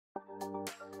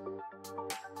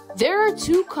There are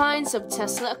two kinds of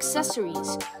Tesla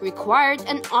accessories, required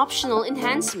and optional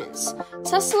enhancements.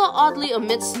 Tesla oddly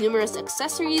omits numerous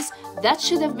accessories that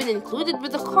should have been included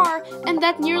with the car and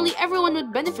that nearly everyone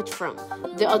would benefit from.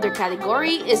 The other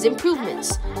category is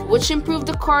improvements, which improve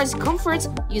the car's comfort,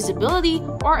 usability,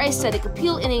 or aesthetic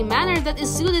appeal in a manner that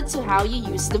is suited to how you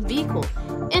use the vehicle.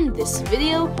 In this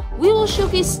video, we will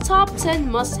showcase top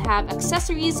 10 must-have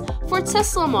accessories for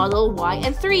Tesla Model Y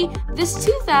and 3 this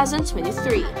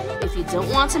 2023. If you don't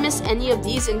want to miss any of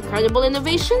these incredible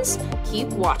innovations, keep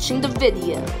watching the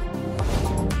video.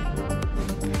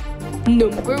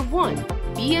 Number 1.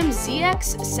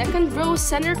 BMZX Second Row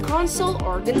Center Console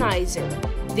Organizer.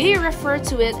 They refer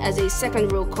to it as a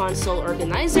second row console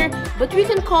organizer, but we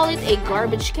can call it a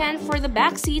garbage can for the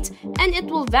backseat, and it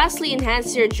will vastly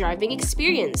enhance your driving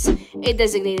experience. A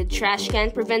designated trash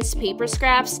can prevents paper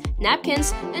scraps,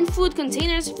 napkins, and food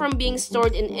containers from being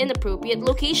stored in inappropriate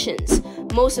locations.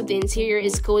 Most of the interior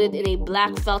is coated in a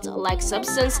black felt-like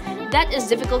substance that is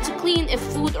difficult to clean if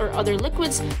food or other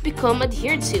liquids become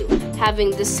adhered to.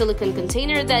 Having this silicone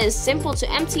container that is simple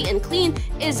to empty and clean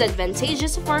is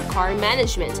advantageous for car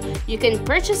management. You can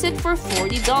purchase it for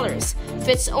 $40.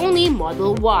 Fits only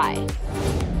Model Y.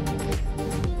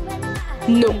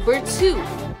 Number 2.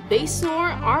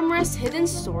 BASENOR ARMREST Hidden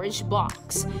Storage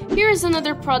Box. Here is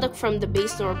another product from the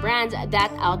BASENOR brand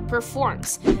that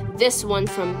outperforms. This one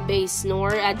from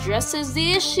BASENOR addresses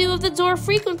the issue of the door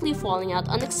frequently falling out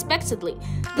unexpectedly.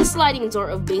 The sliding door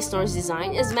of BASENOR's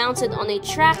design is mounted on a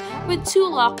track with two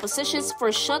lock positions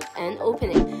for shut and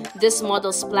opening. This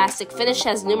model's plastic finish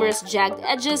has numerous jagged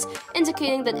edges,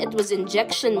 indicating that it was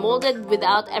injection molded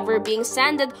without ever being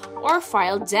sanded or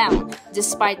filed down.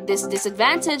 Despite this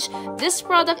disadvantage, this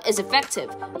product is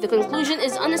effective. The conclusion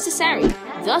is unnecessary.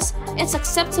 Thus, it's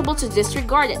acceptable to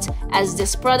disregard it, as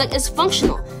this product is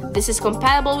functional. This is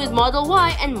compatible with Model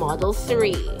Y and Model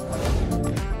 3.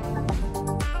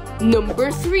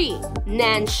 Number 3.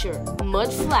 NANSURE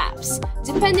Mud Flaps.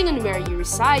 Depending on where you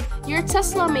reside, your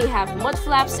Tesla may have mud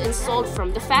flaps installed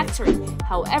from the factory.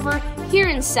 However, here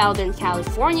in Southern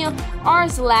California,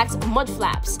 ours lacks mud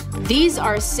flaps. These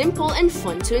are simple and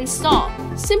fun to install.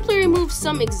 Simply remove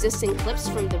some existing clips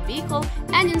from the vehicle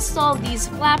and install these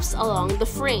flaps along the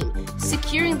frame,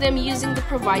 securing them using the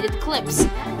provided clips.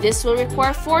 This will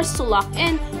require force to lock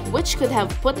in, which could have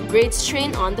put great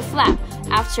strain on the flap.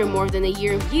 After more than a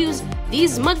year of use,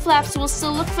 these mud flaps will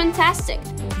still look fantastic.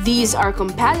 These are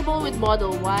compatible with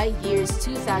Model Y years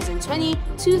 2020,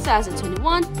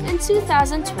 2021, and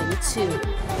 2022.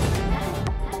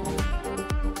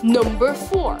 Number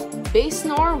 4.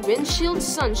 BASENOR Windshield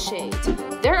Sunshade.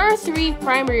 There are 3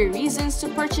 primary reasons to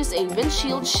purchase a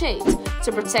windshield shade: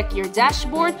 to protect your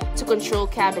dashboard, to control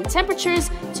cabin temperatures,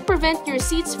 to prevent your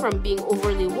seats from being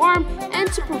overly warm,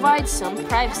 and to provide some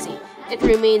privacy. It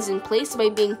remains in place by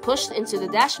being pushed into the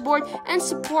dashboard and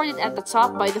supported at the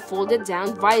top by the folded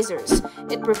down visors.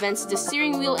 It prevents the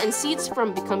steering wheel and seats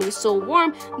from becoming so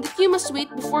warm that you must wait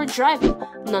before driving.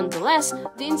 Nonetheless,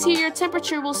 the interior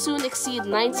temperature will soon exceed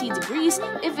 90 degrees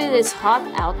if it is hot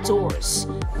outdoors.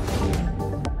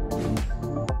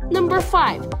 Number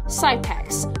 5.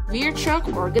 XIPEX Rear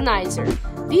Trunk Organizer.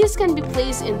 These can be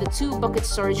placed in the 2 bucket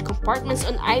storage compartments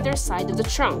on either side of the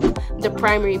trunk. The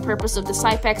primary purpose of the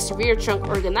XIPEX Rear Trunk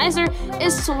Organizer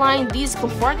is to line these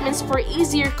compartments for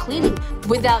easier cleaning.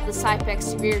 Without the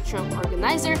XIPEX Rear Trunk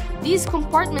Organizer, these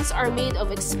compartments are made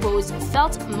of exposed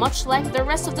felt, much like the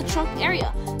rest of the trunk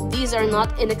area. These are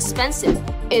not inexpensive.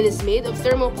 It is made of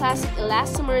thermoplastic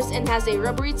elastomers and has a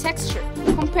rubbery texture.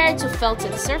 Compared to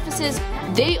felted surfaces,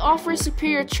 they offer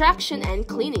superior traction and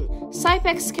cleaning.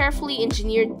 XIPEX carefully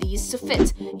engineered these to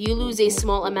fit. You lose a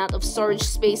small amount of storage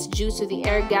space due to the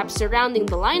air gap surrounding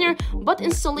the liner, but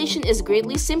installation is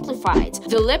greatly simplified.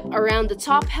 The lip around the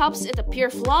top helps it appear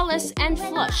flawless and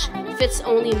flush. Fits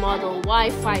only Model Y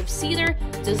 5-seater,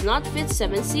 does not fit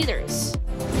 7-seaters.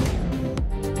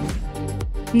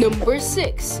 Number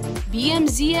 6.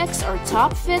 BMZX or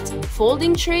TOPFIT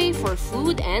Folding Tray for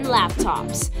Food and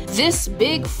Laptops. This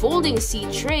big folding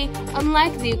seat tray,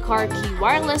 unlike the car key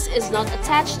wireless, is not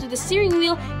attached to the steering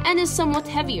wheel and is somewhat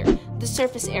heavier. The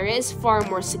surface area is far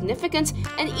more significant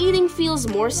and eating feels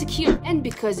more secure. And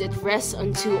because it rests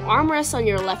on 2 armrests on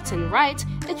your left and right,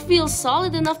 it feels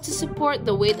solid enough to support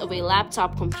the weight of a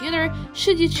laptop computer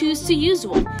should you choose to use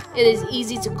one. It is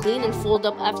easy to clean and fold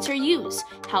up after use.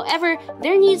 However,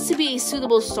 there needs to be a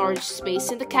suitable storage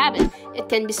space in the cabin. It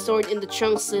can be stored in the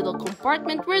trunk's little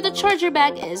compartment where the charger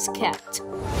bag is kept.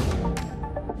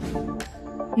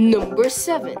 Number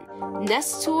 7.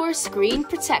 NESTOUR Screen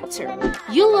Protector.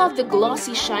 You'll love the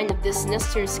glossy shine of this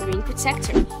NESTOUR screen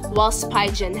protector. While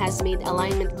SPIGEN has made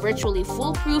alignment virtually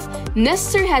foolproof,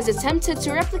 NESTOUR has attempted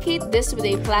to replicate this with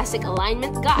a plastic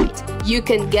alignment guide. You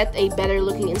can get a better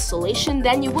looking installation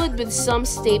than you would with some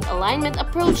step alignment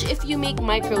approach if you make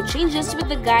micro changes with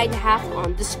the guide half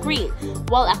on the screen,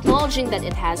 while acknowledging that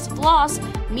it has flaws,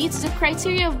 meets the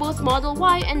criteria of both Model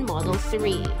Y and Model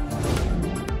 3.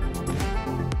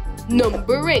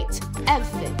 Number 8.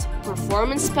 EVFIT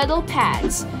Performance Pedal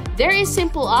Pads. They're a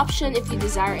simple option if you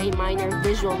desire a minor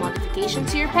visual modification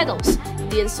to your pedals.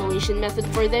 The installation method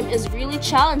for them is really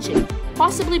challenging,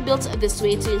 possibly built this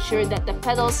way to ensure that the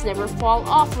pedals never fall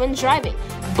off when driving.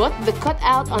 But the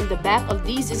cutout on the back of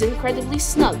these is incredibly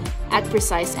snug. At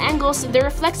precise angles, the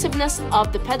reflectiveness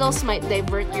of the pedals might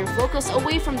divert your focus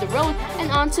away from the road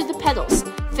and onto the pedals.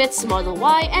 Fits Model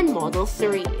Y and Model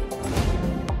 3.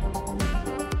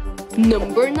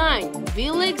 Number 9.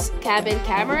 VLIG's Cabin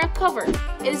Camera Cover.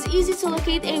 It is easy to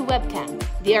locate a webcam.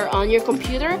 They are on your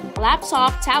computer,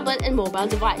 laptop, tablet, and mobile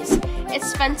device.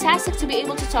 It's fantastic to be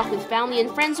able to talk with family and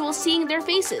friends while seeing their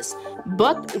faces.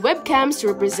 But webcams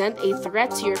represent a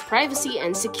threat to your privacy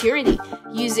and security.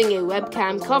 Using a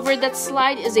webcam cover that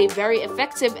slides is a very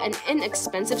effective and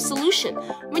inexpensive solution.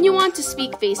 When you want to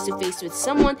speak face-to-face with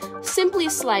someone, simply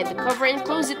slide the cover and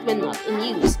close it when not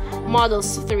in use.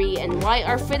 Models 3 and Y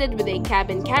are fitted with a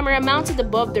cabin camera mounted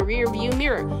above the rear view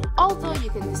mirror. Although you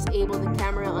can disable the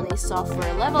camera on a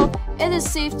software level, it is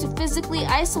safe to physically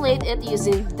isolate it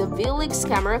using the VLIG's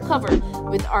camera cover.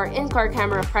 With our in-car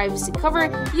camera privacy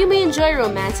cover, you may enjoy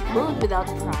romantic mode without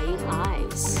prying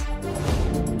eyes.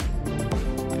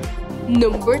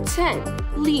 Number 10.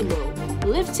 LIMO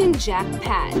Lifting Jack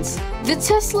Pads. The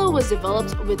Tesla was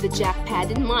developed with the jack pad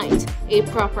in mind, a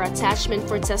proper attachment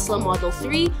for Tesla Model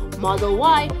 3, Model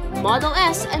Y, Model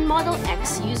S, and Model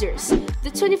X users.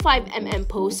 The 25mm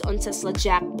post on Tesla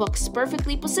jack box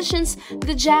perfectly positions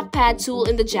the jack pad tool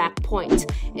in the jack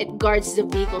point. It guards the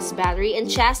vehicle's battery and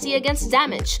chassis against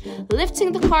damage.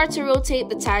 Lifting the car to rotate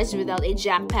the tires without a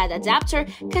jack pad adapter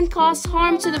can cause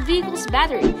harm to the vehicle's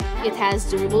battery. It has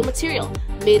durable material,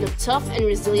 made of tough and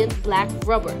resilient black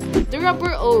rubber. The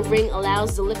rubber O-ring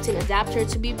allows the lifting adapter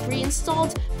to be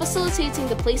pre-installed, facilitating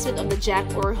the placement of the jack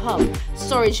or hub.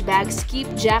 Storage bags keep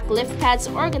jack lift pads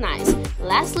organized.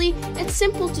 Lastly, it's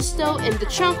simple to stow in the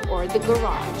trunk or the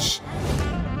garage.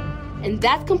 And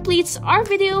that completes our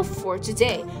video for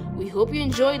today. We hope you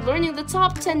enjoyed learning the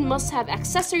top 10 must-have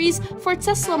accessories for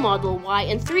Tesla Model Y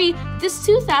and 3 this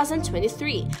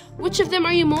 2023. Which of them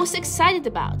are you most excited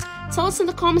about? Tell us in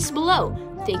the comments below.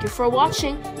 Thank you for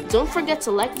watching. Don't forget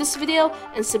to like this video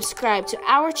and subscribe to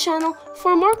our channel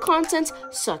for more content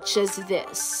such as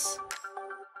this.